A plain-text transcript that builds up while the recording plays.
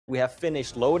We have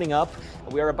finished loading up,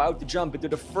 and we are about to jump into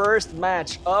the first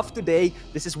match of today.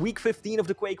 This is week 15 of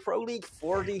the Quake Pro League.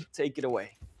 Spart1e, take it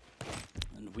away.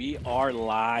 And we are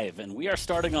live, and we are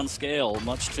starting on scale,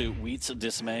 much to Wheat's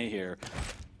dismay here.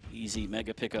 Easy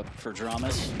mega pickup for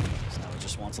dramiS. So now he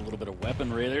just wants a little bit of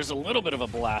weaponry. There's a little bit of a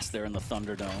blast there in the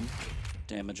Thunderdome.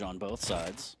 Damage on both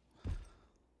sides.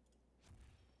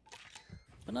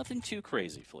 But nothing too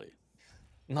crazy, Flea.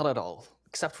 Not at all.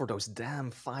 Except for those damn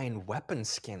fine weapon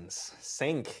skins.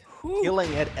 Sync,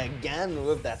 killing it again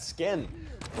with that skin.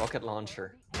 Rocket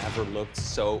launcher never looked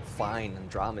so fine, and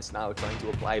dramiS now trying to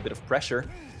apply a bit of pressure.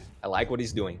 I like what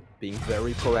he's doing, being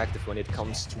very proactive when it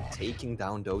comes to taking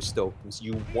down those tokens.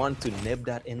 You want to nip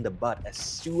that in the bud as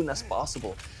soon as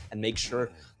possible and make sure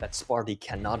that Spart1e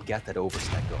cannot get that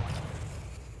overstack going.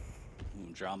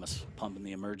 dramiS pumping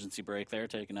the emergency brake there,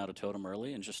 taking out a totem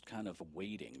early and just kind of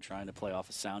waiting, trying to play off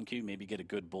a sound cue, maybe get a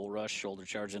good bull rush, shoulder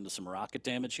charge into some rocket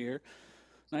damage here.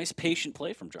 Nice patient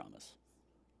play from dramiS.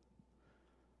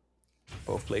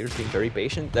 Both players being very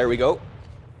patient. There we go.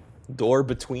 Door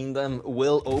between them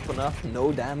will open up,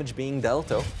 no damage being dealt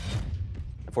though.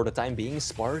 For the time being,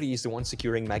 Spart1e is the one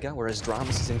securing Mega, whereas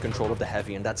dramiS is in control of the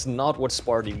Heavy, and that's not what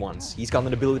Spart1e wants. He's got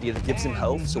an ability that gives him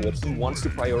health, so what he wants to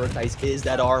prioritize is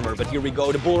that armor. But here we go,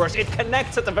 the Bull Rush, it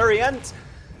connects at the very end!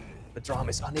 But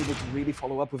dramiS unable to really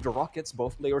follow up with the rockets.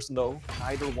 Both players know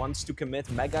neither wants to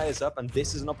commit. Mega is up, and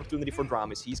this is an opportunity for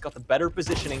dramiS. He's got the better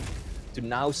positioning to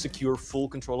now secure full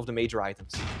control of the major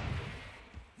items.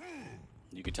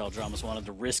 You could tell dramiS wanted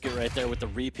to risk it right there with the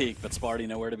repeat, but Spart1e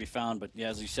nowhere to be found. But yeah,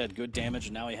 as you said, good damage,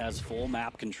 and now he has full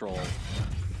map control.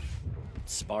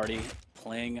 Spart1e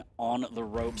playing on the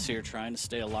ropes here, trying to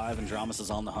stay alive, and dramiS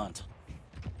is on the hunt.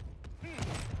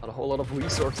 Not a whole lot of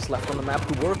resources left on the map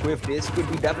to work with. This could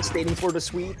be devastating for the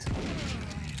Sweet.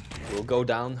 Will go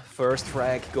down. First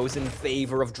frag goes in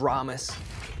favor of dramiS.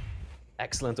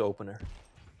 Excellent opener.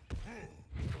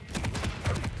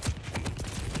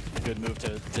 Good move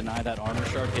to deny that armor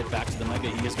shard, get back to the Mega.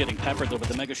 He is getting peppered though, but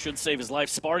the Mega should save his life.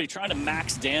 Spart1e trying to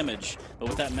max damage, but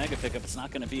with that Mega pickup, it's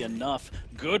not going to be enough.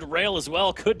 Good rail as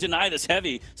well, could deny this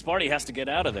Heavy. Spart1e has to get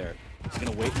out of there. He's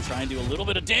going to wait and try and do a little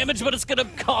bit of damage, but it's going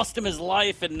to cost him his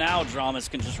life, and now dramiS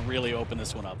can just really open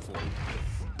this one up for him.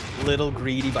 Little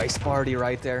greedy by Spart1e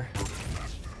right there.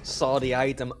 Saw the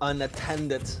item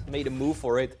unattended, made a move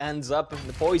for it, ends up in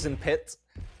the poison pit.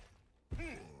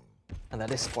 And that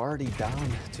is Spart1e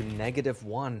down to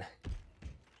 -1.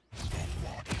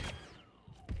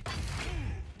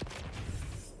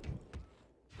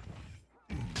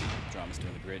 dramiS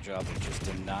doing a great job of just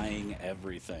denying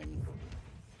everything.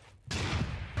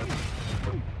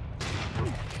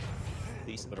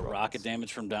 Decent bit of rocket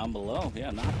damage from down below.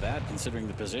 Yeah, not bad considering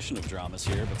the position of dramiS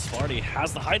here, but Spart1e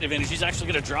has the height advantage. He's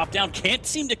actually going to drop down. Can't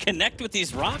seem to connect with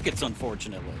these rockets,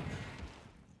 unfortunately.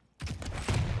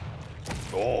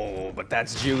 Oh, but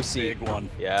that's juicy. Big one.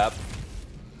 Yep.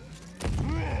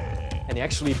 And he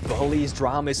actually bullies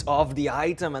dramiS off the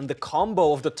item, and the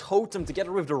combo of the totem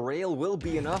together with the rail will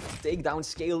be enough to take down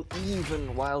scale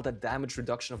even while that damage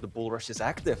reduction of the Bull Rush is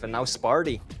active. And now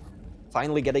Spart1e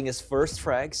finally getting his first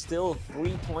frag, still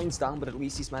 3 points down, but at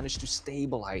least he's managed to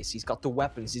stabilize. He's got the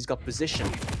weapons, he's got position.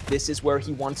 This is where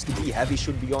he wants to be. Heavy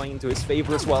should be going into his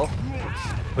favor as well.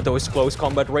 But those close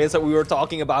combat rails that we were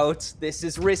talking about, this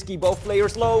is risky. Both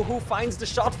players low. Who finds the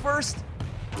shot first?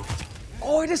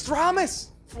 Oh, it is dramiS!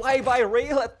 Fly-by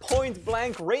rail at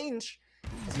point-blank range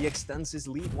as he extends his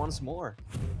lead once more.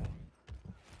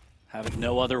 Have it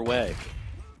no other way.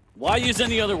 Why use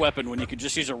any other weapon when you could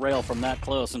just use a rail from that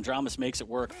close? And dramiS makes it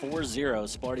work. 4-0.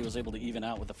 Spart1e was able to even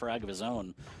out with a frag of his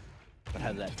own, but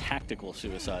had that tactical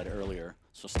suicide earlier,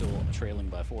 so still trailing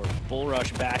by 4. Bull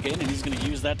Rush back in, and he's going to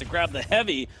use that to grab the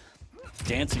Heavy.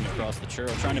 Dancing across the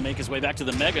churro, trying to make his way back to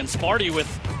the Mega, and Spart1e with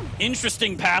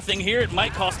interesting pathing here. It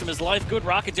might cost him his life. Good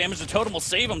rocket damage. The totem will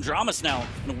save him. dramiS now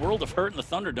in a world of hurt in the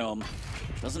Thunderdome.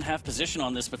 Doesn't have position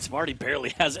on this, but Spart1e barely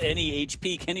has any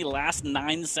HP. Can he last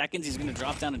 9 seconds? He's going to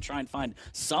drop down and try and find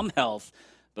some health.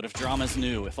 But if dramiS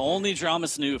knew, if only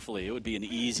dramiS knew, Flea, it would be an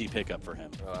easy pickup for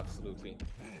him. Oh, absolutely.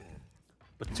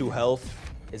 But 2 health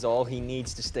is all he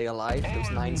needs to stay alive.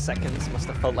 Those 9 seconds must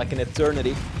have felt like an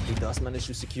eternity. He does manage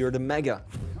to secure the Mega.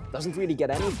 Doesn't really get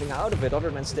anything out of it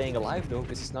other than staying alive though,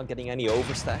 because he's not getting any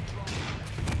overstack.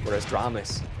 Whereas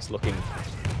dramiS is looking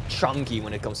chunky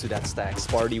when it comes to that stack.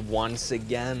 Spart1e once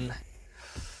again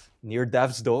near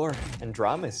death's door, and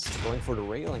dramiS going for the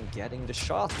rail and getting the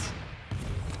shot.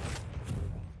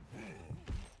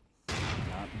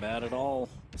 Not bad at all.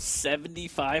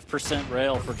 75%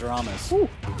 rail for dramiS. Ooh.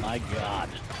 My God.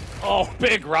 Oh,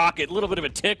 big rocket. A little bit of a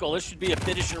tickle. This should be a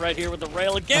finisher right here with the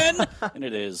rail again. And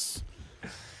it is.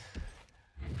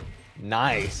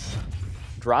 Nice.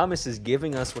 dramiS is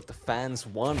giving us what the fans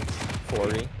want.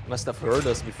 40 must have heard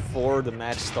us before the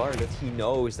match started. He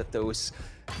knows that those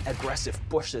aggressive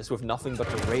pushes with nothing but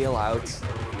the rail out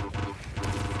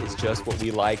is just what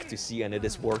we like to see, and it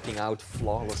is working out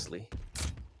flawlessly.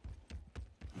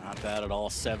 Not bad at all,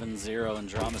 7-0, and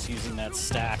dramiS using that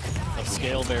stack of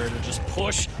scale barrier to just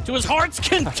push to his heart's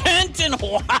content, and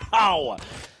wow!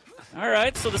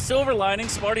 Alright, so the silver lining,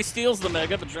 Spart1e steals the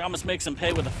Mega, but dramiS makes him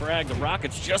pay with a frag. The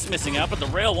rocket's just missing out, but the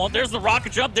rail won't. There's the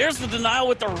rocket jump, there's the denial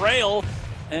with the rail,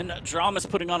 and dramiS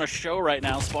putting on a show right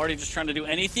now. Spart1e just trying to do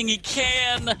anything he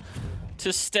can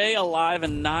to stay alive,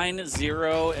 and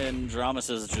 9-0, and dramiS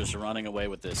is just running away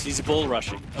with this. He's bull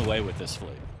rushing away with this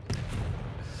fleet.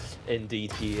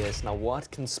 Indeed he is. Now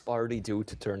what can Spart1e do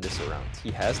to turn this around?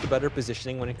 He has the better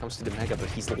positioning when it comes to the Mega, but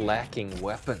he's lacking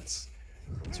weapons.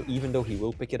 So even though he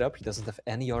will pick it up, he doesn't have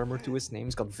any armor to his name,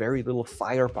 he's got very little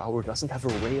firepower, doesn't have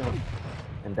a rail.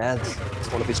 And that's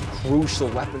one of his crucial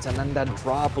weapons, and then that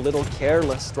drop, a little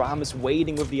careless. dramiS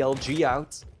waiting with the LG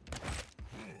out.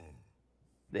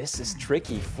 This is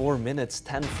tricky, 4 minutes,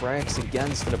 10 frags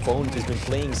against an opponent who's been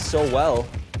playing so well.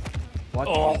 What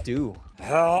can he do?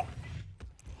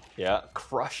 Yeah,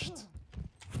 crushed.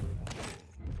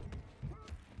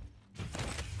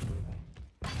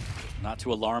 Not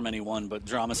to alarm anyone, but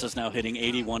dramiS is now hitting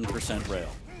 81% rail.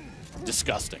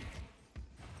 Disgusting.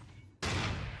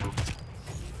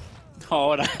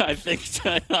 Oh, and I think,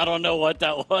 I don't know what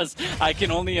that was. I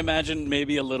can only imagine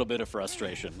maybe a little bit of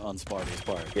frustration on Spart1e's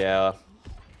part. Yeah.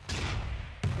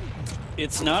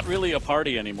 It's not really a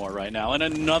party anymore right now, and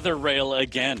another rail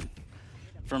again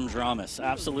from dramiS.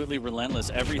 Absolutely relentless.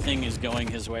 Everything is going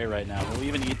his way right now. He'll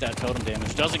even eat that totem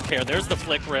damage. Doesn't care. There's the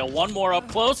flick rail. One more up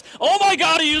close. Oh my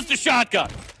god, he used a shotgun!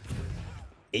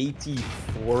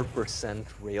 84%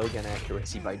 railgun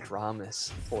accuracy by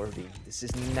dramiS. 40. This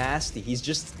is nasty. He's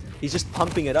just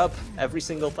pumping it up every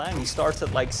single time. He starts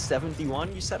at like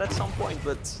 71, you said at some point,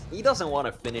 but he doesn't want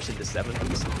to finish in the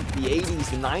 70s. The 80s,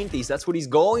 the 90s, that's what he's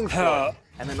going for.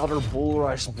 And another bull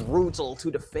rush, brutal to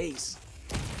the face.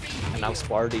 And now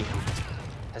Spart1e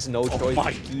has no choice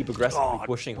but to keep aggressively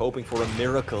pushing, hoping for a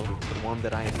miracle, but one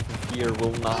that I fear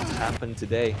will not happen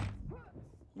today.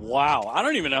 Wow, I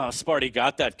don't even know how Spart1e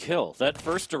got that kill. That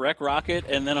first direct rocket,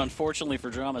 and then unfortunately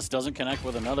for dramiS, doesn't connect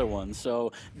with another one.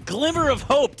 So, glimmer of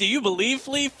hope. Do you believe,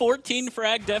 Flea? 14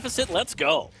 frag deficit? Let's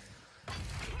go.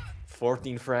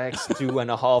 14 frags,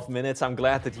 2.5 minutes. I'm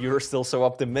glad that you're still so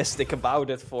optimistic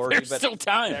about it, 40. There's still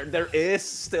time. There is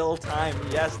still time.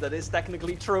 Yes, that is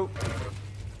technically true.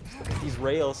 Look at these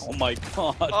rails. Oh my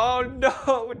god. Oh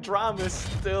no, dramiS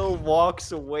still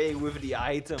walks away with the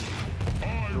item.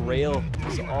 The rail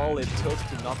is all it took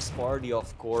to knock Spart1e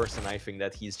off course, and I think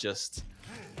that he's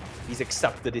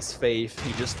accepted his fate.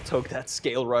 He just took that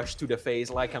scale rush to the face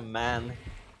like a man.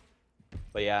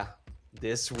 But yeah,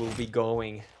 this will be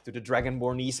going to the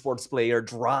Dragonborn esports player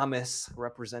dramiS,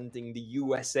 representing the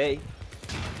USA.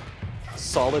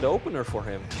 Solid opener for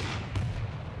him.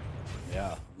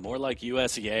 Yeah, more like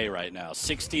USA right now.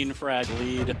 16 frag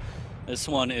lead. This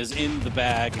one is in the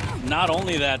bag. Not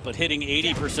only that, but hitting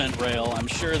 80% rail. I'm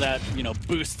sure that, you know,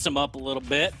 boosts him up a little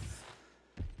bit.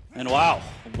 And wow,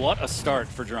 what a start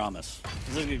for dramiS.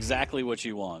 This is exactly what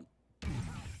you want.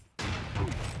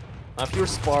 Now, if you're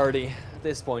Spart1e, at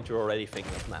this point you're already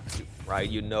thinking of map 2, right?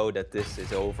 You know that this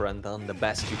is over and done. The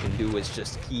best you can do is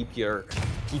just keep your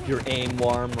aim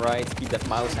warm, right? Keep that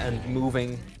mouse hand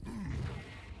moving.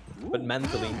 But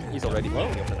mentally, he's already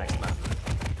thinking of the next map.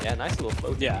 Yeah, nice little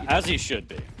float. Yeah, as he should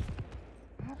be.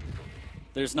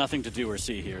 There's nothing to do or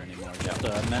see here anymore. Just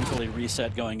mentally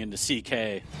reset going into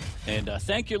CK. And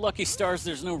thank your lucky stars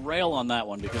there's no rail on that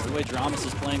one, because the way dramiS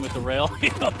is playing with the rail,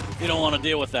 you don't want to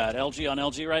deal with that. LG on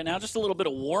LG right now, just a little bit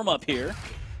of warm-up here.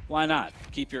 Why not?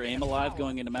 Keep your aim alive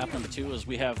going into map number 2 as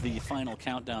we have the final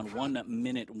countdown, 1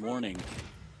 minute warning.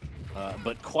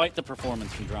 But quite the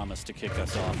performance from dramiS to kick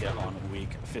us off on week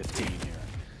 15 here.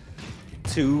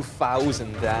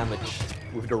 2,000 damage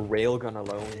with the railgun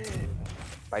alone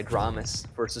by dramiS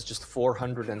versus just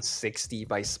 460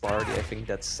 by Spart1e. I think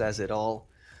that says it all.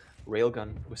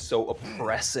 Railgun was so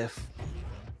oppressive.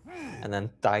 And then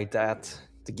tied that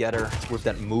together with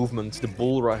that movement, the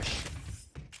bull rush,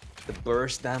 the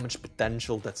burst damage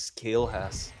potential that Scale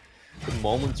has. The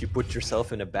moment you put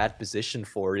yourself in a bad position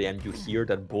for it and you hear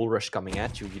that bull rush coming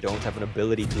at you, you don't have an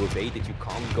ability to evade it, you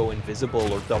can't go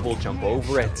invisible or double jump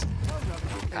over it.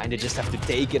 You kinda just have to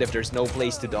take it if there's no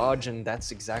place to dodge, and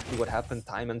that's exactly what happened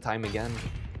time and time again.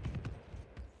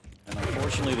 And unfortunately,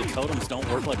 Unfortunately, the totems don't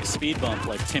work like a speed bump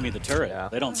like Timmy the Turret. Yeah.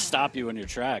 They don't stop you in your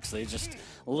tracks. They just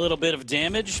a little bit of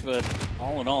damage, but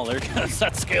all in all,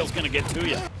 that scale's going to get to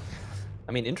you.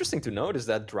 I mean, interesting to note is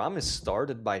that dramiS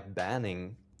started by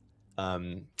banning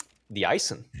the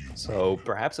Eisen. So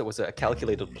perhaps it was a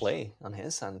calculated play on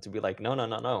his end to be like,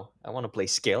 no, I want to play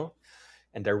scale,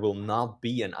 and there will not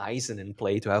be an Eisen in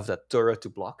play to have that turret to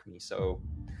block me. So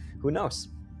who knows?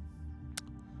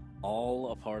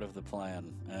 All a part of the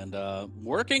plan, and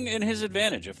working in his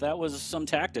advantage. If that was some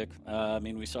tactic, I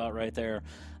mean, we saw it right there.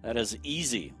 That is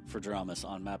easy for dramiS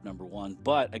on map number 1.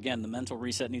 But again, the mental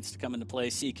reset needs to come into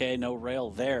play. CK, no rail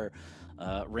there.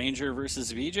 Ranger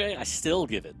versus VJ, I still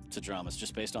give it to dramiS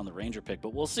just based on the Ranger pick,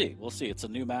 but we'll see. We'll see. It's a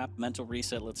new map, mental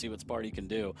reset. Let's see what Spart1e can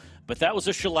do. But that was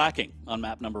a shellacking on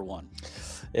map number 1.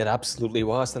 It absolutely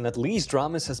was, and at least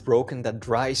dramiS has broken that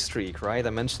dry streak, right? I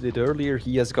mentioned it earlier.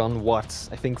 He has gone, what,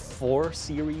 I think 4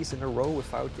 series in a row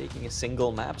without taking a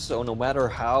single map, so no matter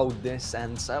how this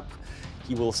ends up,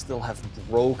 he will still have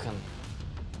broken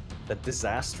that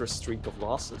disastrous streak of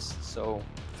losses. So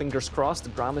fingers crossed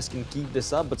that dramiS can keep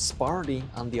this up, but Spart1e,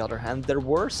 on the other hand, there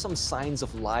were some signs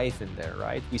of life in there,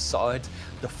 right? We saw it,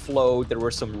 the flow, there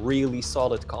were some really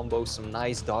solid combos, some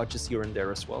nice dodges here and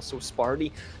there as well. So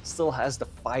Spart1e still has the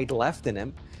fight left in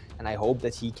him, and I hope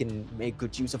that he can make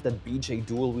good use of that BJ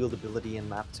dual wield ability in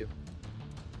map 2.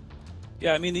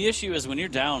 Yeah, I mean, the issue is when you're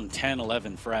down 10,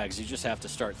 11 frags, you just have to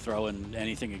start throwing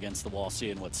anything against the wall,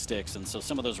 seeing what sticks. And so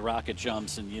some of those rocket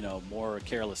jumps and, you know, more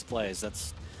careless plays,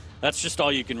 that's just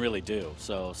all you can really do.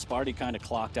 So Spart1e kind of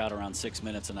clocked out around 6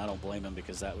 minutes, and I don't blame him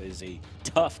because that was a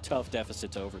tough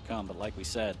deficit to overcome. But like we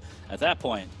said, at that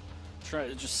point, try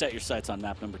to just set your sights on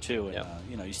map number 2. And,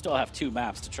 you know, you still have 2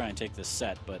 maps to try and take this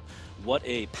set, but what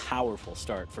a powerful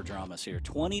start for dramiS here.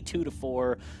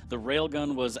 22-4. The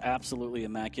railgun was absolutely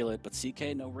immaculate, but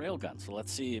CK no railgun. So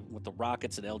let's see what the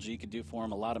rockets at LG could do for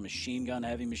him. A lot of machine gun,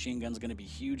 heavy machine guns going to be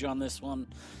huge on this one.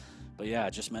 But yeah,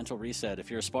 just mental reset.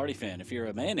 If you're a Spart1e fan, if you're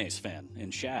a Mayonnaise fan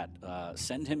in chat,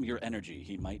 send him your energy.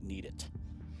 He might need it.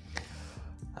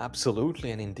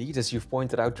 Absolutely, and indeed, as you've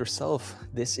pointed out yourself,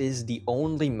 this is the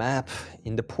only map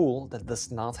in the pool that does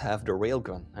not have the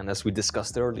railgun. And as we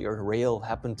discussed earlier, rail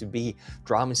happened to be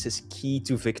dramiS's key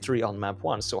to victory on map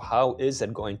 1. So how is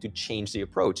that going to change the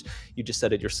approach? You just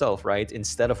said it yourself, right?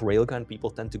 Instead of railgun,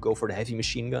 people tend to go for the heavy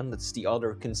machine gun. That's the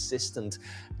other consistent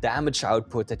damage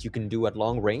output that you can do at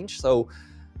long range. So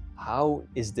how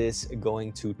is this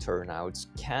going to turn out?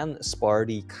 Can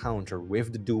Spart1e counter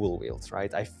with the dual wields,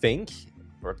 right? I think,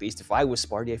 or at least if I was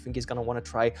Spart1e, I think he's going to want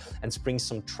to try and spring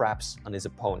some traps on his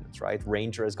opponents, right?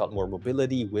 Ranger has got more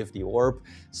mobility with the orb.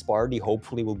 Spart1e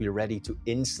hopefully will be ready to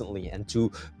instantly and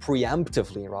to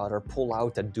preemptively, rather, pull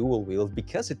out that dual wield,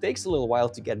 because it takes a little while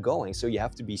to get going. So you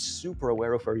have to be super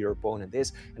aware of where your opponent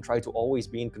is and try to always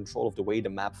be in control of the way the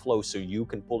map flows so you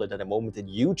can pull it at a moment that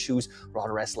you choose,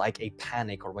 rather as like a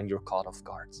panic or when you're caught off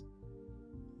guard.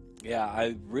 Yeah,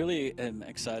 I really am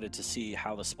excited to see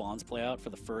how the spawns play out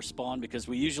for the first spawn, because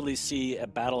we usually see a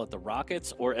battle at the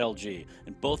Rockets or LG.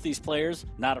 And both these players,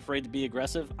 not afraid to be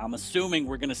aggressive. I'm assuming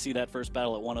we're going to see that first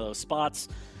battle at one of those spots.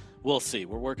 We'll see.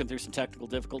 We're working through some technical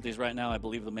difficulties right now. I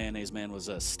believe the Mayonnaise Man was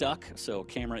stuck, so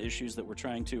camera issues that we're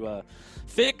trying to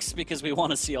fix, because we want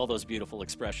to see all those beautiful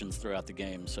expressions throughout the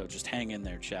game. So just hang in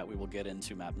there, chat. We will get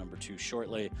into map number 2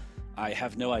 shortly. I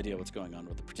have no idea what's going on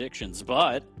with the predictions,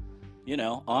 but you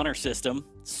know, honor system,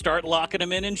 start locking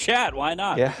them in chat. Why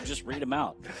not? Yeah. Just read them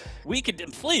out. We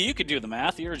could, Flea, you could do the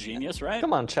math. You're a genius, right?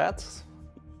 Come on, chat.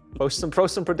 Post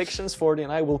some predictions. 40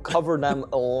 and I will cover them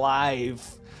live.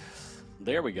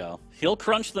 There we go. He'll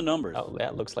crunch the numbers. Oh, yeah,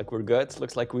 looks like we're good.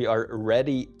 Looks like we are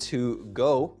ready to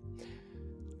go.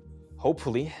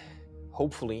 Hopefully,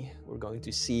 we're going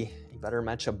to see a better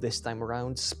matchup this time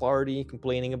around. Spart1e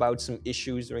complaining about some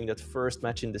issues during that first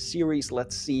match in the series.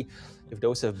 Let's see if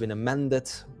those have been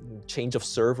amended. Change of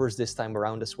servers this time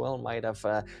around as well might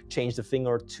have changed a thing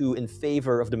or two in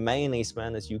favor of the Mayonnaise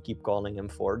Man, as you keep calling him,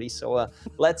 40. So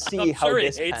let's see how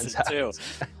this pans out. Too.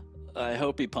 I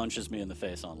hope he punches me in the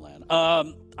face on LAN.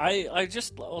 I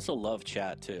just also love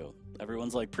chat too.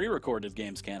 Everyone's like, pre-recorded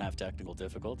games can't have technical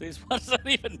difficulties. What does that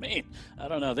even mean? I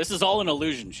don't know. This is all an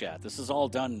illusion, chat. This is all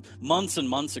done months and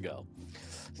months ago.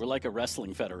 We're like a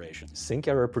wrestling federation.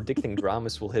 Sinker predicting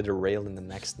dramiS will hit a rail in the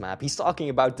next map. He's talking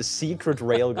about the secret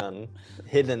railgun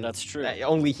hidden. That's true.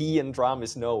 Only he and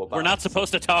dramiS know about. We're not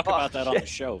supposed to talk about that on the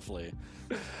show, Flea.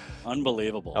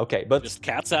 Unbelievable. Okay, but just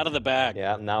cat's out of the bag.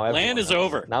 Yeah, now LAN is knows.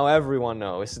 over. Now everyone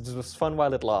knows. It was fun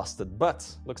while it lasted, but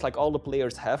looks like all the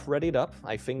players have readied up.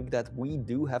 I think that we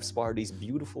do have Spart1e's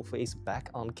beautiful face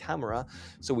back on camera,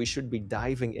 so we should be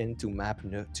diving into map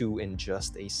 2 in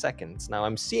just a second. Now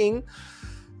I'm seeing,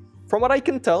 from what I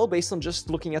can tell, based on just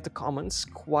looking at the comments,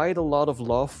 quite a lot of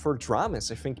love for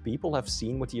dramiS. I think people have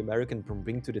seen what the American can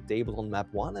bring to the table on map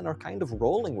 1 and are kind of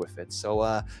rolling with it.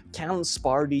 So can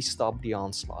Spart1e stop the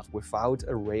onslaught without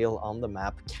a rail on the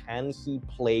map? Can he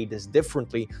play this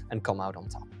differently and come out on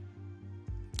top?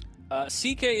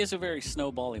 CK is a very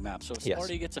snowbally map, so if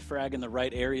Spart1e gets a frag in the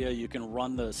right area, you can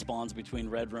run the spawns between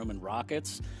Red Room and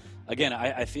Rockets. Again,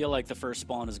 I feel like the first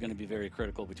spawn is going to be very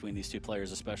critical between these two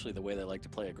players, especially the way they like to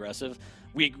play aggressive.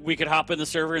 We could hop in the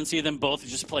server and see them both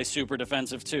just play super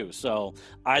defensive too. So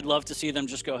I'd love to see them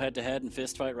just go head-to-head and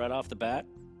fist fight right off the bat.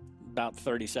 About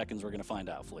 30 seconds, we're going to find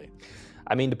out, Flea.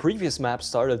 I mean, the previous map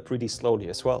started pretty slowly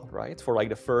as well, right? For like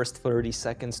the first 30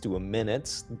 seconds to a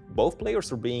minute, both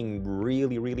players were being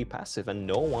really, really passive and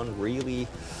no one really,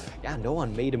 no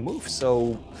one made a move.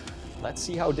 So let's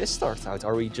see how this starts out.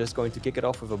 Are we just going to kick it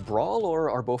off with a brawl, or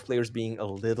are both players being a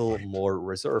little more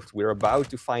reserved? We're about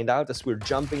to find out as we're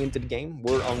jumping into the game.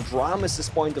 We're on dramiS's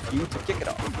point of view to kick it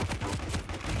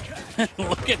off.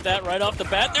 Look at that right off the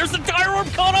bat. There's the Dire Orb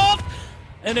cut off!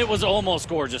 And it was almost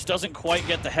gorgeous. Doesn't quite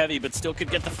get the heavy, but still could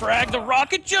get the frag. The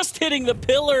rocket just hitting the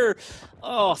pillar.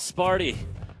 Oh, Spart1e.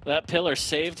 That pillar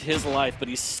saved his life, but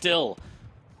he's still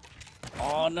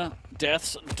on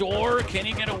death's door. Can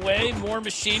he get away? More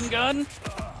machine gun.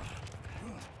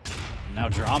 Now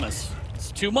dramiS.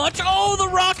 It's too much. Oh, the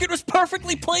rocket was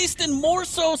perfectly placed, and more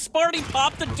so, Spart1e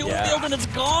popped the dual field and it's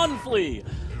gone, Flea.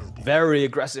 Very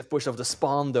aggressive push of the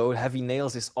spawn, though. Heavy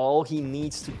nails is all he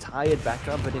needs to tie it back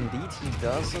up, but indeed he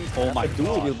doesn't. Oh my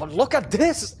God. But look at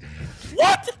this!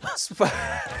 What?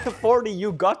 Spart1e,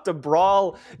 you got the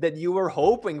brawl that you were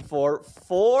hoping for.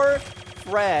 4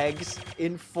 frags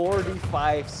in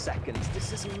 45 seconds.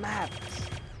 This is madness.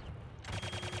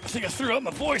 I think I threw out my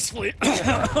voice, Flea.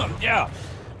 Yeah.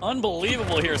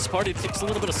 Unbelievable here. Spart1e takes a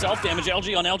little bit of self-damage.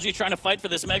 LG on LG trying to fight for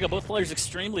this Mega. Both players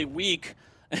extremely weak.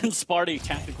 And Spart1e,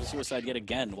 tactical suicide yet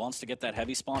again. Wants to get that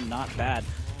heavy spawn, not bad.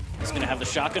 He's going to have the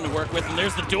shotgun to work with, and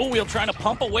there's the dual wheel trying to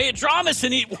pump away at dramiS,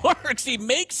 and it works. He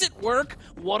makes it work.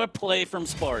 What a play from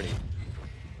Spart1e.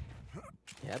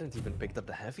 He hadn't even picked up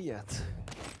the heavy yet.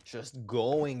 Just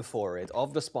going for it.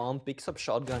 Off the spawn, picks up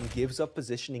shotgun, gives up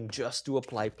positioning just to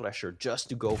apply pressure, just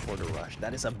to go for the rush.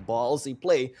 That is a ballsy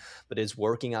play, but it's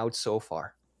working out so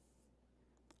far.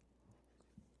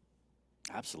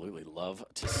 Absolutely love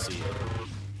to see it.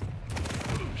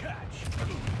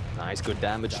 Nice, good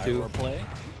damage too. Play.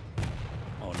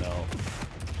 Oh no.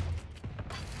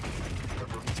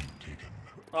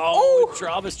 Oh,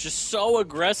 dramiS just so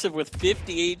aggressive with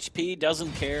 50 HP,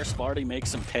 doesn't care. Spart1e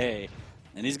makes him pay.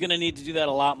 And he's going to need to do that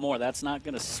a lot more. That's not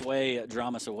going to sway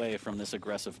dramiS away from this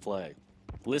aggressive play.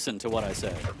 Listen to what I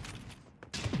say.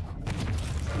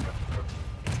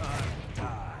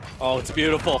 Oh, it's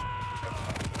beautiful.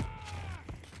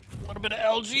 A little bit of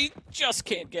LG, just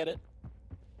can't get it.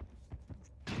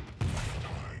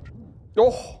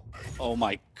 Oh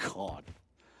my God.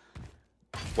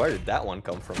 Where did that one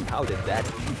come from? How did that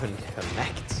even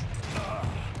connect?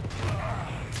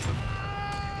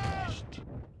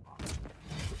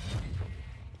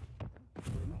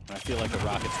 I feel like the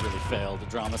Rockets really failed. The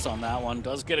dramiS on that one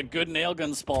does get a good nail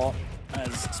gun spot as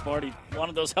Spart1e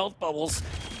wanted those health bubbles.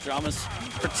 dramiS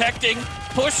protecting,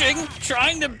 pushing,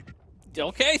 trying to...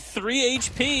 Okay, 3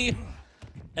 HP.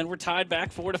 And we're tied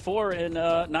back 4-4,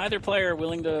 and neither player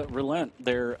willing to relent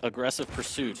their aggressive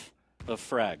pursuit of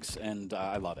frags, and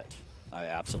I love it. I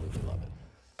absolutely love it.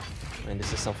 And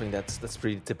this is something that's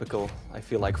pretty typical, I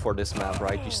feel like, for this map,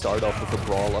 right? You start off with a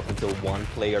brawl up until one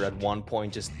player at one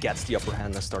point just gets the upper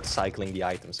hand and starts cycling the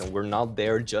items, and we're not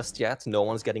there just yet. No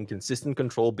one's getting consistent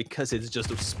control because it's just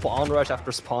a spawn rush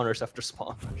after spawn rush after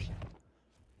spawn rush.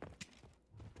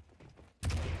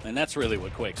 And that's really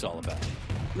what Quake's all about.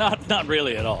 Not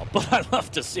really at all, but I love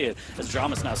to see it as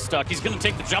dramiS now stuck. He's going to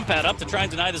take the jump pad up to try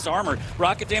and deny this armor.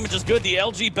 Rocket damage is good. The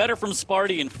LG better from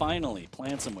Spart1e, and finally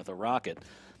plants him with a rocket.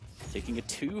 Taking a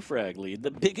 2-frag lead,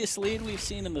 the biggest lead we've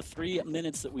seen in the 3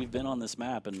 minutes that we've been on this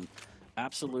map, and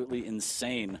absolutely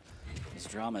insane as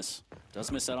dramiS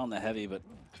does miss out on the heavy, but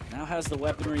now has the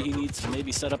weaponry he needs to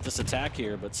maybe set up this attack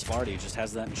here, but Spart1e just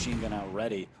has that machine gun out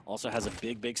ready. Also has a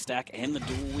big stack and the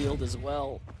dual wield as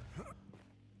well.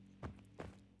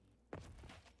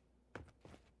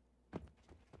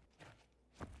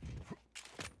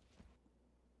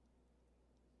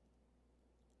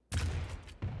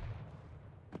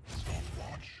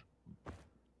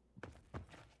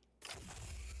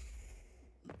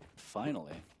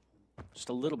 finally, just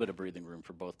a little bit of breathing room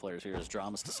for both players here as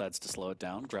dramiS decides to slow it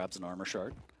down, grabs an armor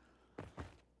shard.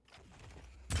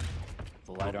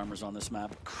 The light armor's on this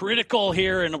map. Critical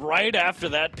here, and right after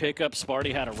that pickup,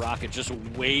 Spart1e had a rocket just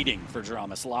waiting for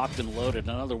dramiS, locked and loaded.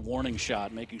 Another warning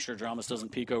shot, making sure dramiS doesn't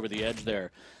peek over the edge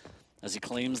there. As he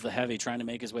claims the heavy, trying to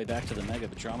make his way back to the Mega,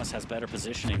 but dramiS has better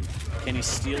positioning. Can he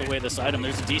steal away this item?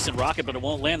 There's a decent rocket, but it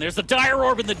won't land. There's the Dire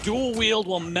Orb, and the dual wield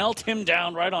will melt him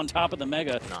down right on top of the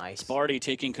Mega. Nice. Spart1e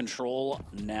taking control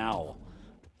now.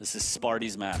 This is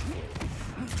Spart1e's map.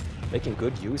 Making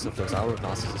good use of those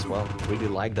hourglasses as well. Really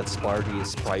like that Spart1e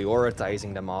is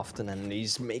prioritizing them often, and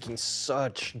he's making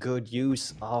such good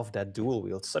use of that dual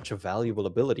wield. Such a valuable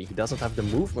ability. He doesn't have the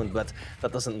movement, but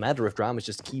that doesn't matter if dramiS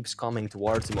just keeps coming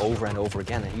towards him over and over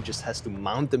again, and he just has to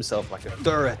mount himself like a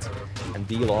turret and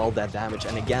deal all that damage.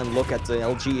 And again, look at the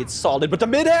LG, it's solid, but the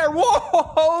mid-air,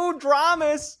 whoa,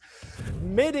 dramiS!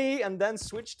 Midi, and then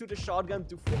switch to the shotgun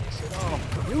to finish it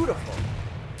off. Beautiful.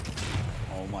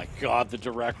 Oh my god, the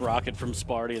direct rocket from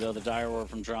Spart1e, though, the Dire Orb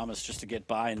from dramiS just to get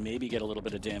by and maybe get a little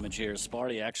bit of damage here.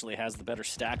 Spart1e actually has the better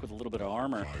stack with a little bit of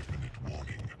armor.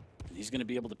 And he's going to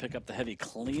be able to pick up the heavy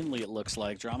cleanly, it looks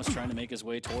like. dramiS trying to make his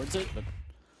way towards it, but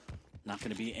not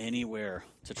going to be anywhere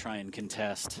to try and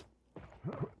contest.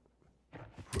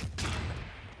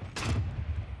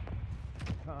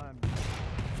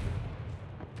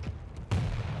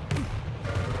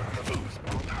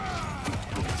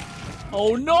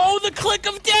 Oh no, the click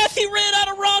of death! He ran out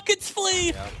of rockets, Flea!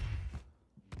 Yep.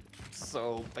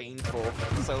 So painful,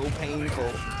 so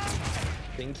painful.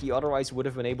 I think he otherwise would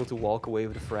have been able to walk away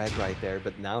with a frag right there,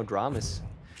 but now dramiS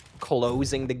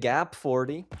closing the gap,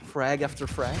 40. Frag after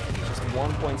frag, just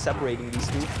 1 point separating these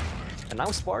two. And now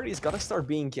Spart1e's got to start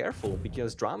being careful,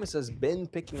 because dramiS has been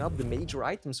picking up the major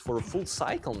items for a full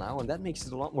cycle now, and that makes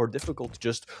it a lot more difficult to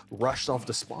just rush off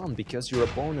the spawn, because your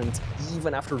opponent,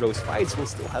 even after those fights, will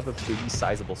still have a pretty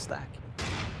sizable stack.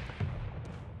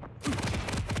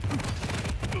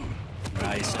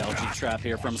 Nice LG trap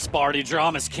here from Spart1e.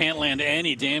 dramiS can't land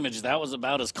any damage. That was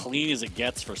about as clean as it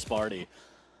gets for Spart1e.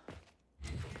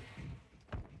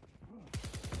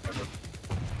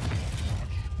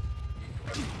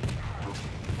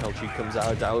 LG comes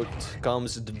out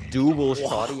comes the dual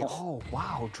shotty. Oh,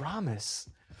 wow, dramiS.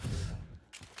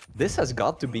 This has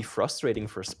got to be frustrating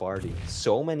for Spart1e.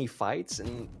 So many fights,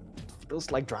 and it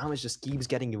feels like dramiS just keeps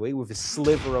getting away with a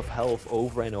sliver of health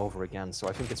over and over again. So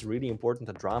I think it's really important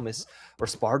that dramiS, or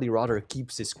Spart1e rather,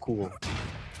 keeps his cool.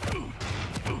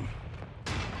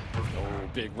 Oh,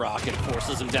 big rocket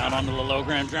forces him down onto the low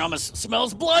ground. dramiS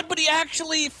smells blood, but he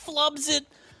actually flubs it.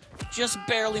 Just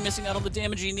barely missing out on the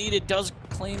damage he needed. Does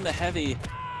claim the heavy.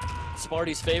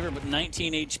 Spart1e's favor, but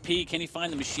 19 HP. Can he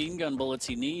find the machine gun bullets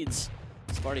he needs?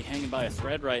 Spart1e hanging by a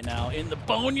thread right now in the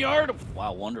boneyard.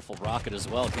 Wow, wonderful rocket as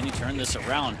well. Can he turn this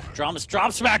around? dramiS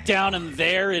drops back down, and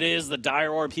there it is. The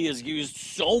Dire Orb he has used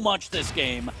so much this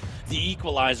game. The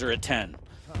equalizer at 10.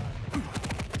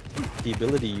 The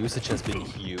ability usage has been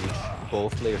huge.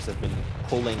 Both players have been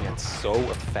pulling it so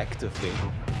effectively.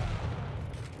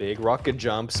 Big rocket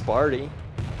jump, Spart1e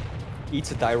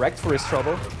eats it direct for his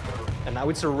trouble. And now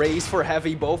it's a race for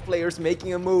heavy, both players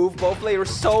making a move, both players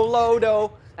so low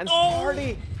though. And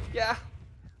Spart1e, yeah,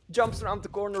 jumps around the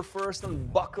corner first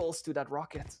and buckles to that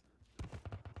rocket.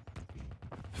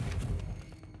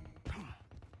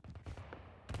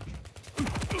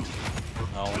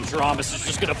 Oh, and dramiS is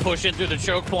just going to push in through the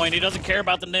choke point. He doesn't care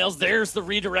about the nails. There's the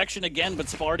redirection again, but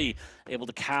Spart1e able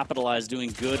to capitalize,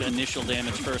 doing good initial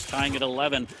damage first, tying at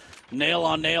 11.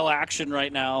 Nail-on-nail action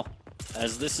right now,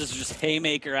 as this is just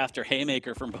haymaker after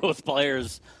haymaker from both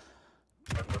players.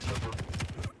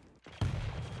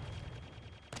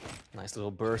 Nice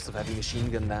little burst of heavy machine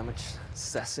gun damage.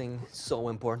 Cessing, so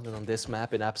important on this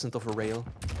map in absence of a rail.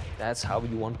 That's how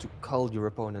you want to cull your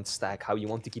opponent's stack, how you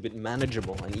want to keep it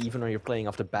manageable, and even when you're playing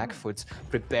off the back foot,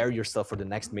 prepare yourself for the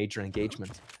next major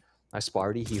engagement. Now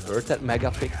Spart1e, he heard that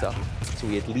Mega picked up, so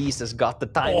he at least has got the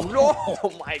time.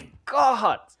 Oh my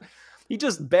god! He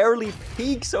just barely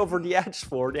peeks over the edge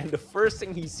for it, and the first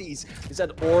thing he sees is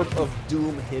that Orb of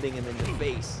Doom hitting him in the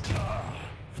face.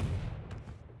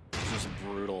 Just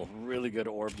brutal. Really good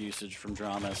orb usage from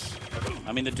dramiS.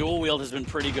 I mean, the dual wield has been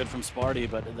pretty good from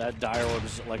Spart1e, but that Dire Orb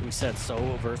is, like we said, so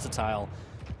versatile.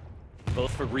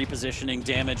 Both for repositioning,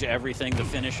 damage, everything, the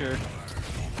finisher.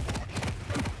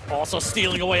 Also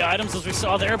stealing away items, as we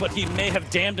saw there, but he may have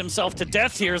damned himself to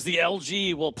death here as the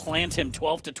LG will plant him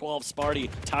 12-12. Spart1e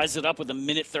ties it up with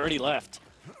 1:30 left.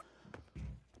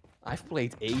 I've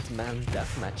played 8-man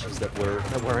death matches that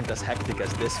weren't as hectic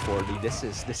as this 40. This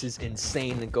is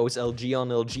insane. It goes LG on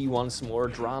LG once more.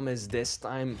 dramiS this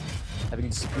time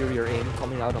having superior aim,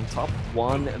 coming out on top.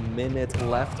 1 minute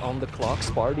left on the clock.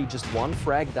 Spart1e just 1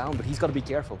 frag down, but he's got to be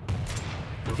careful.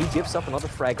 If he gives up another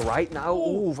frag right now,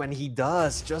 ooh, when he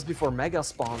does, just before Mega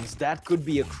spawns, that could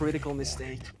be a critical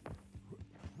mistake.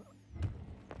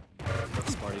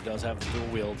 Spart1e does have the dual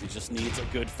wield. He just needs a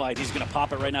good fight. He's going to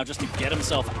pop it right now just to get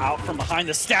himself out from behind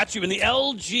the statue. And the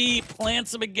LG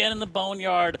plants him again in the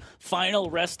boneyard. Final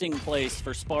resting place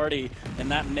for Spart1e.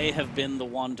 And that may have been the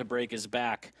one to break his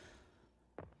back.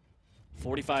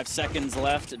 45 seconds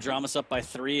left. dramiS up by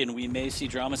 3. And we may see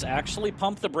dramiS actually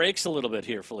pump the brakes a little bit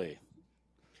here, Flea.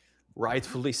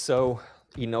 Rightfully so.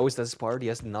 He knows that Spart1e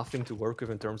has nothing to work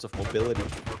with in terms of mobility.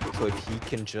 So if he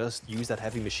can just use that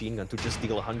heavy machine gun to just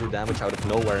deal 100 damage out of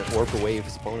nowhere and warp away if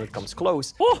his opponent comes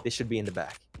close, this should be in the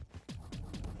bag.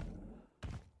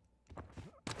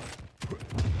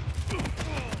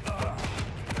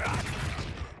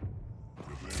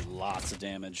 Lots of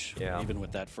damage, yeah. Even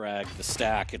with that frag. The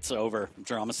stack, it's over.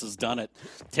 dramiS has done it.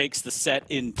 Takes the set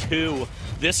in 2.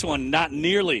 This one not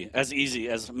nearly as easy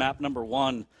as map number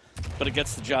 1, but it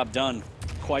gets the job done.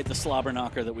 Quite the slobber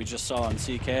knocker that we just saw on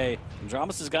CK. And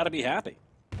dramiS has got to be happy.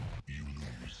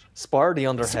 Spart1e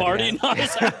under Spart1e not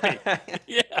as happy.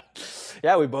 Yeah.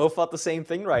 Yeah, we both thought the same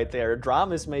thing right there.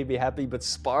 dramiS may be happy, but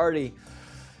Spart1e,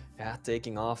 yeah,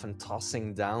 taking off and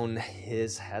tossing down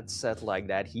his headset like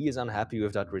that. He is unhappy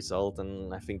with that result,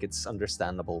 and I think it's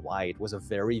understandable why. It was a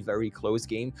very, very close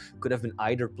game. Could have been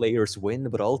either player's win,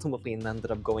 but ultimately it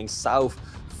ended up going south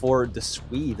for the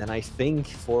Swede. And I think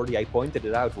 40, I pointed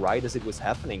it out right as it was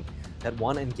happening. That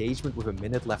one engagement with a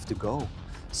minute left to go.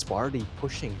 Spart1e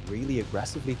pushing really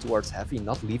aggressively towards Heavy,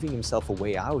 not leaving himself a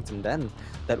way out. And then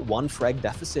that 1 frag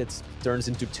deficit turns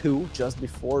into 2 just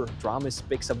before dramiS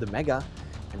picks up the Mega.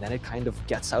 And then it kind of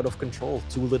gets out of control.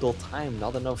 Too little time,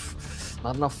 not enough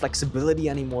flexibility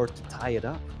anymore to tie it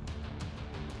up.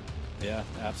 Yeah,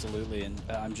 absolutely. And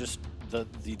I'm just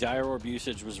the Dire Orb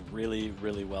usage was really,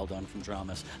 really well done from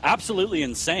dramiS. Absolutely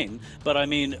insane, but I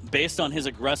mean, based on his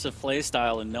aggressive play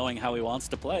style and knowing how he wants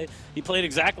to play, he played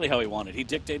exactly how he wanted. He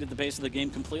dictated the pace of the game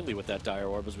completely with that Dire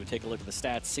Orb. As we take a look at the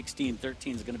stats,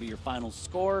 16-13 is going to be your final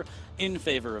score in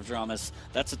favor of dramiS.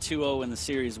 That's a 2-0 in the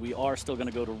series. We are still going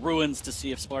to go to Ruins to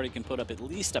see if Spart1e can put up at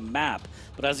least a map,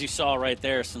 but as you saw right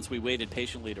there, since we waited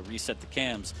patiently to reset the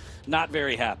cams, not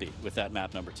very happy with that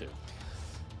map number 2.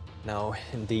 No,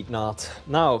 indeed not.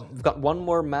 Now, we've got one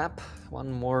more map,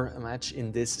 one more match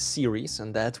in this series,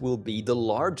 and that will be the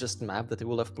largest map that they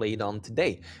will have played on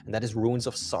today, and that is Ruins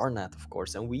of Sarnath, of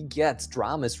course. And we get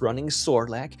dramiS running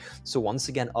Sorlag, so once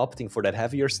again opting for that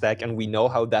heavier stack, and we know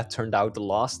how that turned out the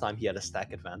last time he had a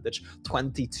stack advantage,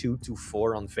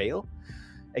 22-4 on Veil.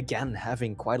 Again,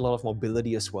 having quite a lot of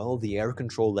mobility as well, the air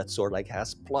control that Sorlag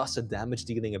has, plus a damage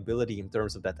dealing ability in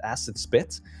terms of that acid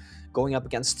spit. Going up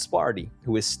against Spart1e,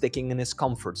 who is sticking in his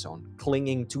comfort zone,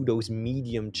 clinging to those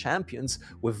medium champions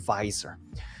with Visor.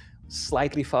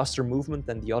 Slightly faster movement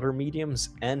than the other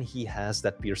mediums, and he has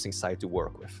that piercing sight to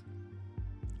work with.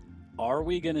 Are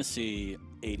we going to see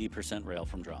 80% rail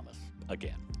from dramiS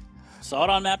again? Saw it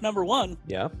on map number 1.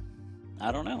 Yeah.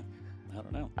 I don't know.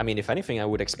 I mean, if anything, I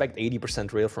would expect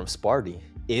 80% rail from Spart1e,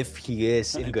 if he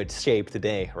is in good shape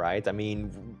today, right? I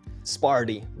mean,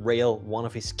 Spart1e, rail, one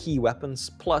of his key weapons,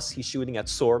 plus he's shooting at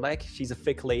Sorlag. She's a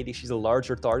thick lady, she's a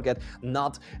larger target,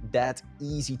 not that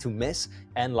easy to miss.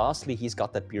 And lastly, he's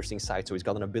got that piercing sight, so he's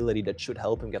got an ability that should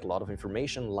help him get a lot of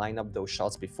information, line up those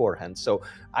shots beforehand. So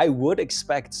I would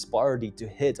expect Spart1e to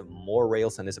hit more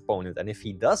rails than his opponent, and if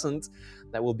he doesn't,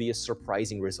 that will be a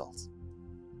surprising result.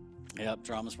 Yep,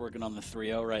 dramiS working on the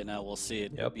 3-0 right now. We'll see.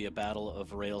 It will be a battle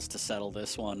of rails to settle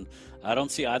this one. I don't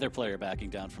see either player backing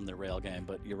down from their rail game,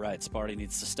 but you're right. Spart1e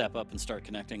needs to step up and start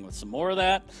connecting with some more of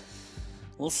that.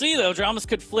 We'll see, though. dramiS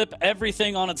could flip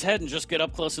everything on its head and just get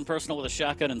up close and personal with a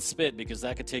shotgun and spit, because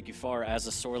that could take you far as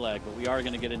a Sorlag. But we are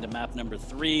going to get into map number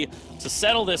 3 to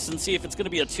settle this and see if it's going to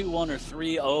be a 2-1 or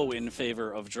 3-0 in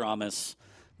favor of dramiS.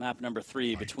 Map number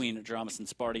 3 between dramiS and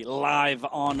Spart1e, live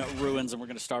on Ruins, and we're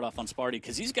going to start off on Spart1e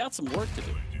because he's got some work to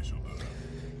do.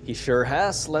 He sure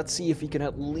has. Let's see if he can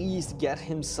at least get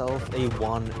himself a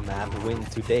 1-map win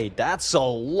today. That's a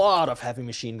lot of heavy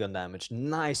machine gun damage.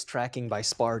 Nice tracking by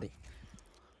Spart1e.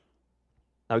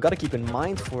 Now, we got to keep in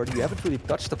mind, you haven't really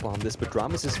touched upon this, but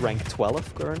dramiS is rank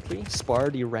 12 currently,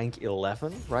 Spart1e rank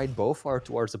 11, right? Both are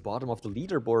towards the bottom of the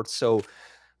leaderboard, so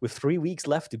with 3 weeks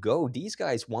left to go, these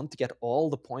guys want to get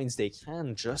all the points they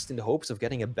can just in the hopes of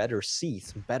getting a better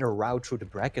seat, better route through the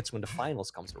brackets when the finals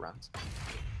comes around.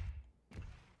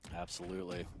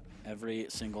 Absolutely. Every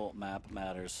single map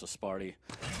matters, so Spart1e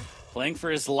playing for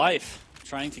his life,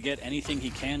 trying to get anything he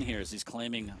can here as he's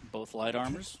claiming both light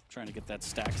armors, trying to get that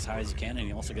stack as high as he can, and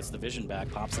he also gets the vision back,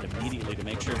 pops it immediately to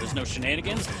make sure there's no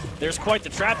shenanigans. There's quite the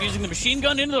trap, using the machine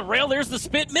gun into the rail. There's the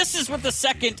spit, misses with the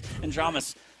second, and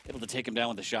dramiS able to take him down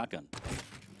with the shotgun.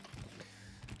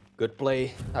 Good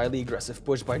play, highly aggressive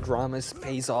push by dramiS,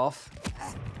 pays off.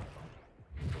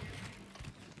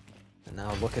 And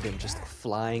now look at him just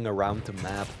flying around the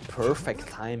map. Perfect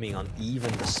timing on even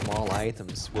the small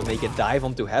items. Will make a dive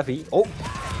onto heavy. Oh!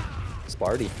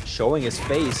 Spart1e showing his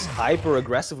face hyper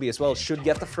aggressively as well. Should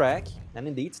get the frag. And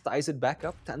indeed, ties it back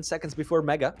up 10 seconds before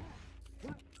Mega.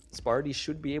 Spart1e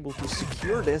should be able to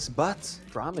secure this, but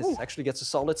dramiS actually gets a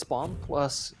solid spawn.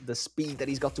 Plus, the speed that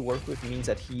he's got to work with means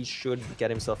that he should get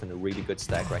himself in a really good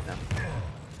stack right now.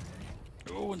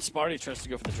 Oh, and Spart1e tries to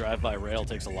go for the drive-by rail,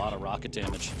 takes a lot of rocket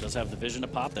damage. Does have the vision to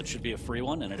pop, that should be a free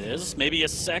one, and it is. Maybe a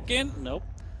second, nope.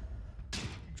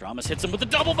 dramiS hits him with the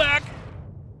double back.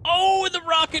 Oh, and the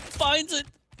rocket finds it.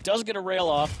 Does get a rail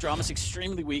off. dramiS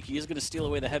extremely weak. He is going to steal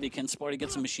away the heavy. Can Spart1e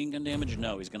get some machine gun damage?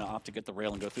 No, he's going to opt to get the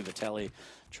rail and go through the telly,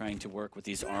 trying to work with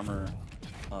these armor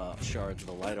shards,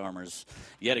 the light armors.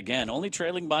 Yet again, only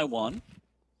trailing by 1.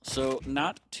 So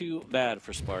not too bad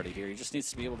for Spart1e here. He just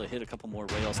needs to be able to hit a couple more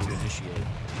rails to initiate.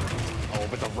 Oh,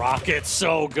 but the rocket,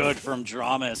 so good from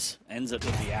dramiS. Ends up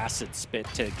with the acid spit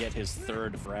to get his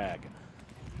 3rd frag.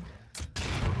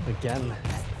 Again,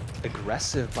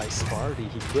 aggressive by Spart1e.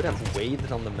 He could have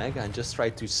waited on the Mega and just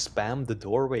tried to spam the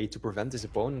doorway to prevent his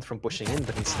opponent from pushing in,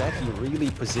 but instead he really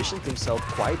positioned himself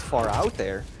quite far out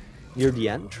there near the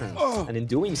entrance. And in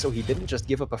doing so, he didn't just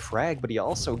give up a frag, but he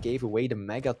also gave away the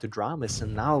Mega to dramiS,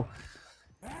 and now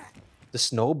the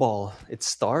snowball, it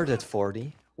started for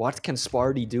the. What can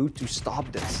Spart1e do to stop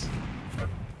this?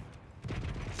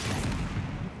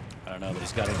 I don't know, but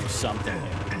he's got to do something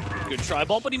here. Good try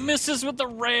ball, but he misses with the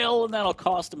rail, and that'll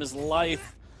cost him his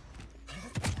life.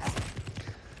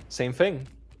 Same thing.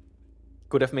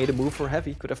 Could have made a move for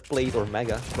heavy, could have played, or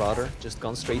Mega, rather, just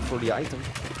gone straight for the item.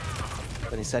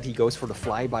 But instead he goes for the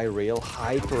flyby rail,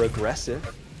 hyper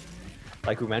aggressive.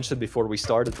 Like we mentioned before we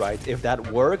started, right? If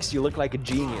that works, you look like a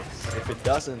genius. If it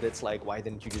doesn't, it's like, why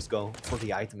didn't you just go for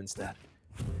the item instead?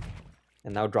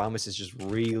 And now dramiS is just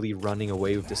really running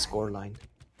away with the scoreline.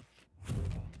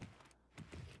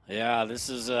 Yeah, this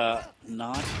is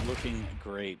not looking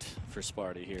great for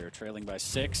Spart1e here, trailing by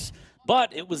 6.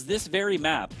 But it was this very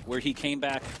map where he came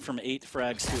back from 8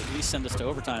 frags to at least send us to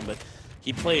overtime, but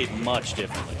he played much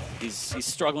differently. He's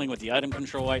struggling with the item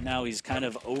control right now. He's kind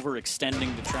of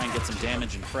overextending to try and get some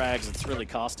damage and frags. It's really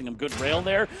costing him. Good rail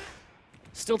there.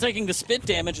 Still taking the spit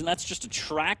damage, and that's just a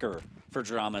tracker for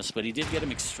dramiS, but he did get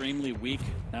him extremely weak.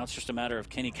 Now it's just a matter of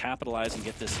can he capitalize and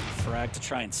get this frag to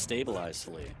try and stabilize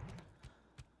Flea.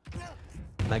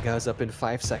 Mega is up in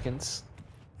 5 seconds.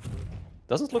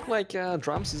 Doesn't look like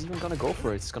dramiS is even gonna go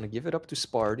for it. It's gonna give it up to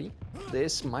Spart1e.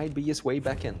 This might be his way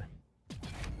back in.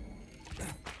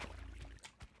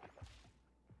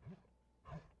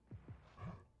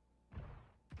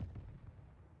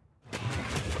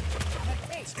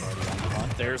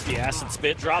 There's the acid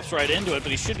spit, drops right into it,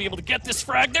 but he should be able to get this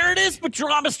frag. There it is, but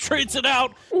dramiS trades it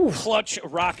out. Ooh. Clutch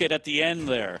rocket at the end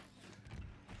there.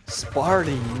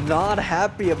 Spart1e not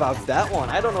happy about that one.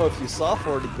 I don't know if you saw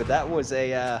 40, but that was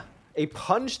a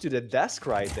punch to the desk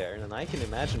right there, and I can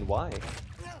imagine why.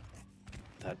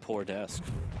 That poor desk.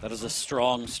 That is a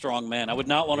strong, strong man. I would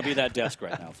not want to be that desk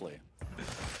right now, Flea.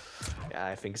 Yeah,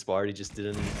 I think Spart1e just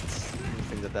didn't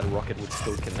think that that rocket would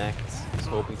still connect. I was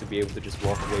hoping to be able to just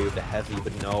walk away with the heavy,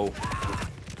 but no.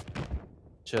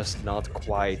 Just not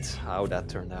quite how that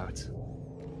turned out.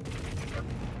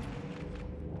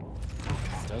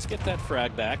 Does get that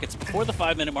frag back. It's before the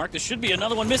 5-minute mark. There should be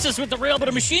another one. Misses with the rail, but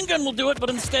a machine gun will do it, but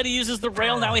instead he uses the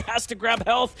rail. Now he has to grab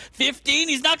health. 15,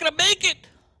 he's not gonna make it!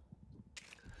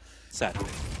 Sad.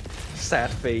 Sad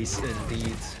face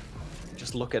indeed.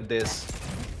 Just look at this.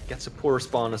 Gets a poor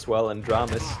spawn as well, and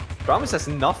dramiS. dramiS has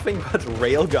nothing but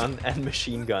railgun and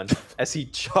machine gun as he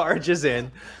charges in,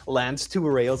 lands 2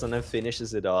 rails, and then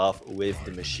finishes it off with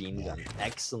the machine gun.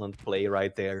 Excellent play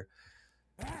right there.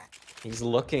 He's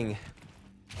looking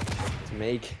to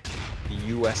make the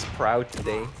US proud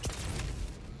today.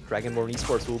 Dragonborn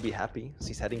Esports will be happy as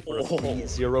he's heading for a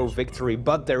 3-0 victory,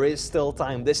 but there is still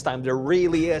time. This time there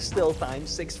really is still time.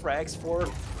 6 frags for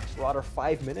rather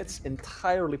 5 minutes,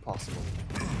 entirely possible.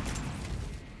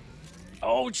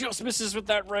 Oh, just misses with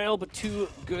that rail, but 2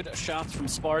 good shots from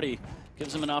Spart1e.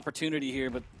 Gives him an opportunity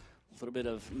here, but a little bit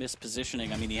of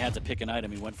mispositioning. I mean, he had to pick an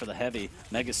item. He went for the heavy.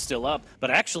 Mega's still up, but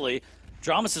actually,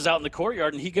 dramiS is out in the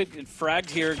courtyard, and he get fragged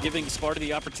here, giving Spart1e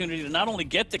the opportunity to not only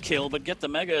get the kill, but get the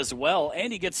Mega as well.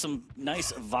 And he gets some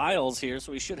nice vials here,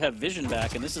 so he should have vision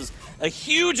back. And this is a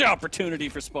huge opportunity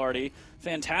for Spart1e.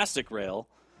 Fantastic rail.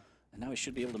 And now he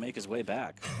should be able to make his way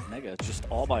back. Mega just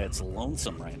all by its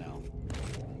lonesome right now.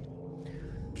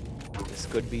 This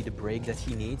could be the break that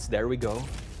he needs. There we go.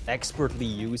 Expertly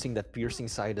using that piercing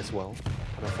sight as well.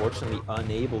 But unfortunately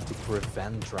unable to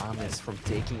prevent dramiS from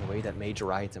taking away that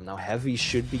major item. Now Heavy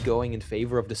should be going in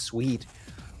favor of the Swede,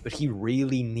 but he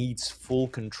really needs full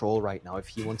control right now if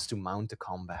he wants to mount a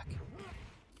comeback.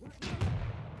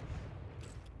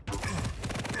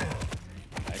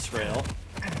 Nice rail.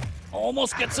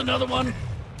 Almost gets another one.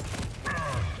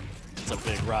 It's a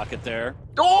big rocket there.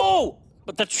 Oh!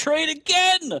 But the trade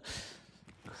again!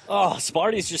 Oh,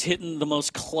 Spart1e's just hitting the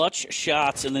most clutch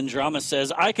shots, and then dramiS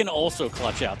says, I can also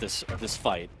clutch out this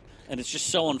fight. And it's just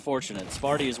so unfortunate.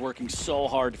 Spart1e is working so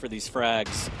hard for these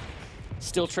frags.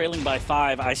 Still trailing by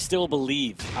 5. I still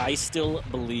believe. I still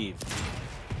believe.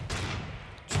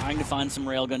 Trying to find some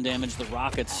railgun damage. The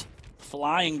rockets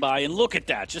flying by, and look at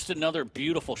that. Just another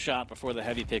beautiful shot before the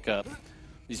Heavy pickup.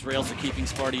 These rails are keeping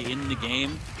Spart1e in the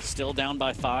game. Still down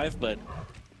by 5, but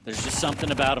there's just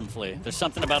something about him, Flea. There's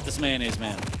something about this mayonnaise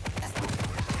man.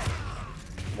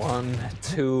 1,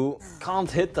 2,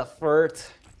 can't hit the third.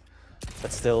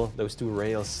 But still, those 2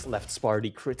 rails left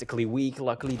Spart1e critically weak.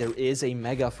 Luckily, there is a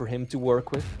Mega for him to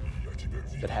work with.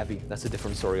 But Heavy, that's a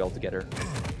different story altogether.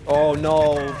 Oh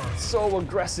no, so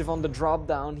aggressive on the drop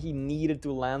down. He needed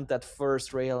to land that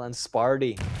first rail, and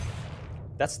Spart1e.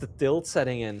 That's the tilt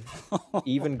setting in.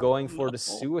 Even going for the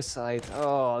suicide.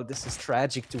 Oh, this is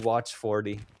tragic to watch,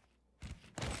 40.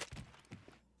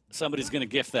 Somebody's going to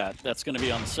gift that. That's going to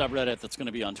be on the subreddit. That's going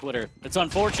to be on Twitter. It's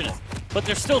unfortunate, but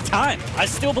there's still time. I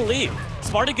still believe.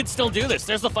 Spart1e could still do this.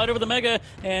 There's the fight over the Mega,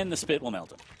 and the Spit will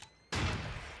melt him.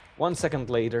 1 second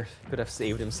later, could have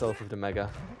saved himself with the Mega.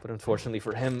 But unfortunately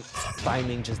for him,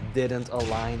 timing just didn't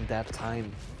align that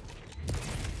time.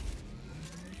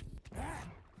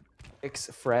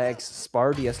 6 frags.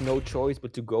 Spart1e has no choice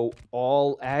but to go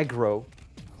all aggro,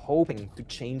 hoping to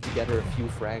chain together a few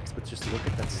frags, but just look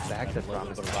at that stack that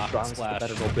dramiS has. The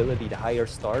better mobility, the higher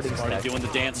starting stack. Doing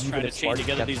the dance, trying to chain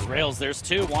together these rails. There's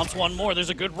 2, wants 1 more. There's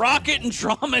a good rocket, and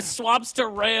dramiS swaps to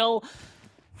rail.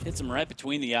 Hits him right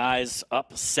between the eyes,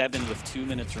 up 7 with 2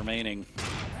 minutes remaining.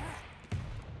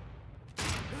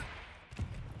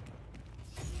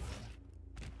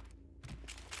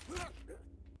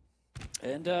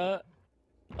 And a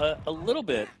little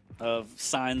bit of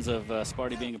signs of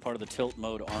Spart1e being a part of the tilt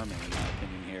mode army, in my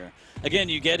opinion here. Again,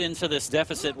 you get into this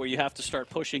deficit where you have to start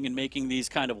pushing and making these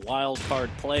kind of wild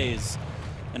card plays.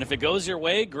 And if it goes your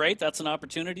way, great, that's an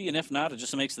opportunity. And if not, it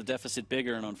just makes the deficit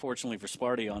bigger. And unfortunately for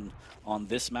Spart1e on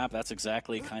this map, that's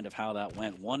exactly kind of how that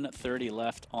went. 1:30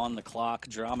 left on the clock.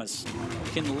 dramiS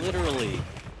can literally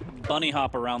bunny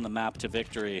hop around the map to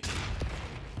victory.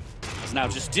 Is now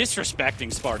just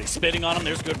disrespecting Spart1e, spitting on him.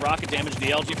 There's good rocket damage. The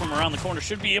LG from around the corner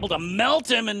should be able to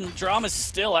melt him. And dramiS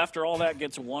still, after all that,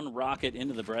 gets 1 rocket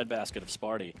into the breadbasket of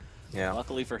Spart1e. Yeah.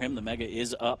 Luckily for him, the Mega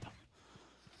is up.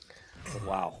 But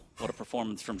wow, what a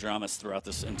performance from dramiS throughout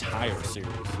this entire series.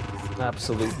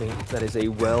 Absolutely. That is a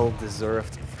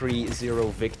well-deserved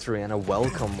 3-0 victory, and a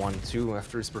welcome one too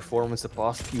after his performance the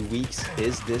past few weeks.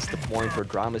 Is this the point where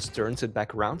dramiS turns it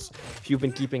back around? If you've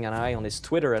been keeping an eye on his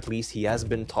Twitter, at least, he has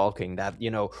been talking that, you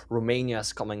know, Romania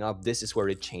is coming up. This is where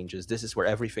it changes. This is where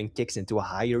everything kicks into a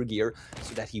higher gear,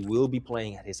 so that he will be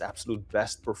playing at his absolute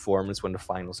best performance when the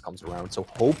finals comes around. So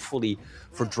hopefully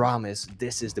for dramiS,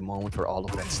 this is the moment where all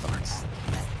of that starts.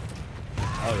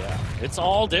 Oh yeah, it's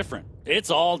all different.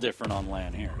 It's all different on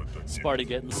LAN here. Spart1e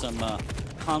getting some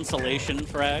consolation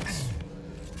frags,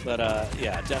 but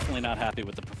yeah, definitely not happy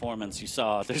with the performance you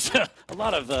saw. There's a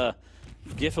lot of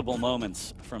gifable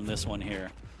moments from this one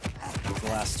here. The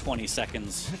last 20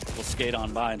 seconds will skate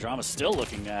on by, and dramiS still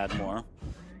looking to add more.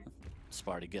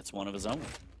 Spart1e gets one of his own.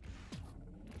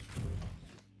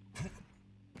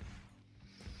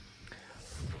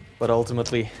 But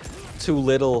ultimately, too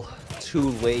little, too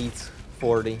late.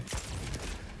 40.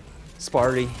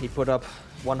 Spart1e, he put up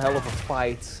one hell of a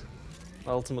fight.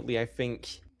 Ultimately, I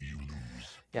think,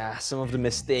 yeah, some of the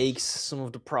mistakes, some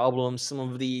of the problems, some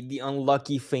of the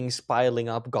unlucky things piling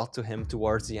up got to him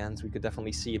towards the end. We could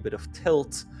definitely see a bit of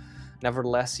tilt.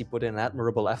 Nevertheless, he put in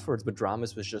admirable efforts, but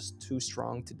dramiS was just too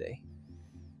strong today.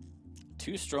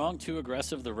 Too strong, too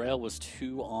aggressive. The rail was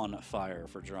too on fire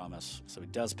for dramiS. So he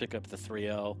does pick up the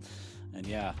 3-0. And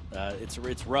yeah, it's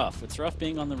rough. It's rough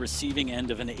being on the receiving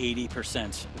end of an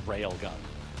 80% rail gun.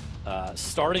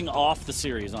 starting off the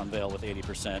series on Veil with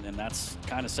 80%, and that's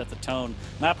kind of set the tone.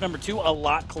 Map number 2, a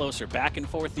lot closer, back and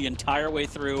forth the entire way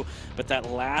through, but that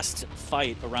last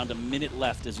fight, around a minute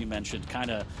left, as you mentioned,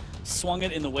 kind of swung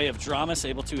it in the way of dramiS,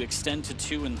 able to extend to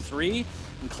 2 and 3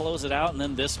 and close it out, and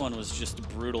then this one was just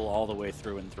brutal all the way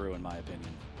through and through, in my opinion.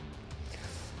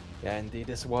 Yeah, indeed,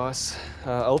 this was.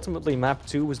 Ultimately, map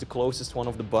 2 was the closest one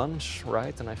of the bunch,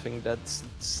 right? And I think that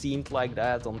seemed like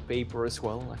that on paper as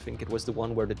well. I think it was the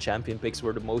one where the champion picks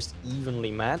were the most evenly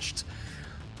matched.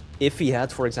 If he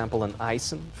had, for example, an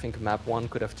Ison, I think map 1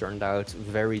 could have turned out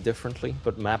very differently.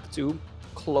 But map 2,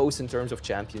 close in terms of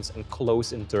champions and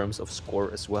close in terms of score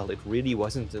as well. It really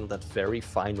wasn't until that very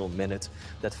final minute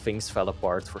that things fell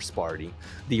apart for Spart1e.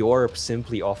 The orb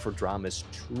simply offered dramiS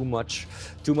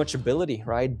too much ability,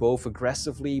 right? Both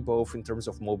aggressively, both in terms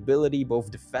of mobility, both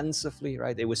defensively,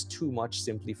 right? It was too much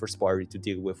simply for Spart1e to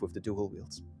deal with the dual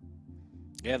wields.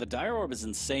 Yeah, the Dire Orb is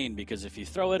insane because if you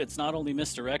throw it, it's not only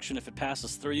misdirection. If it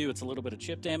passes through you, it's a little bit of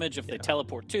chip damage. If they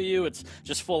teleport to you, it's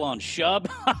just full-on shove.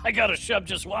 I got a shove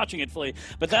just watching it flee.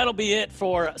 But that'll be it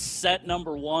for set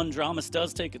number 1. dramiS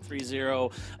does take it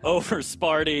 3-0 over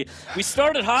Spart1e. We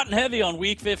started hot and heavy on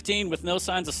week 15 with no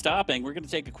signs of stopping. We're going to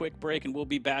take a quick break, and we'll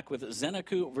be back with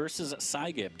Zenaku versus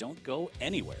Saigib. Don't go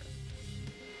anywhere.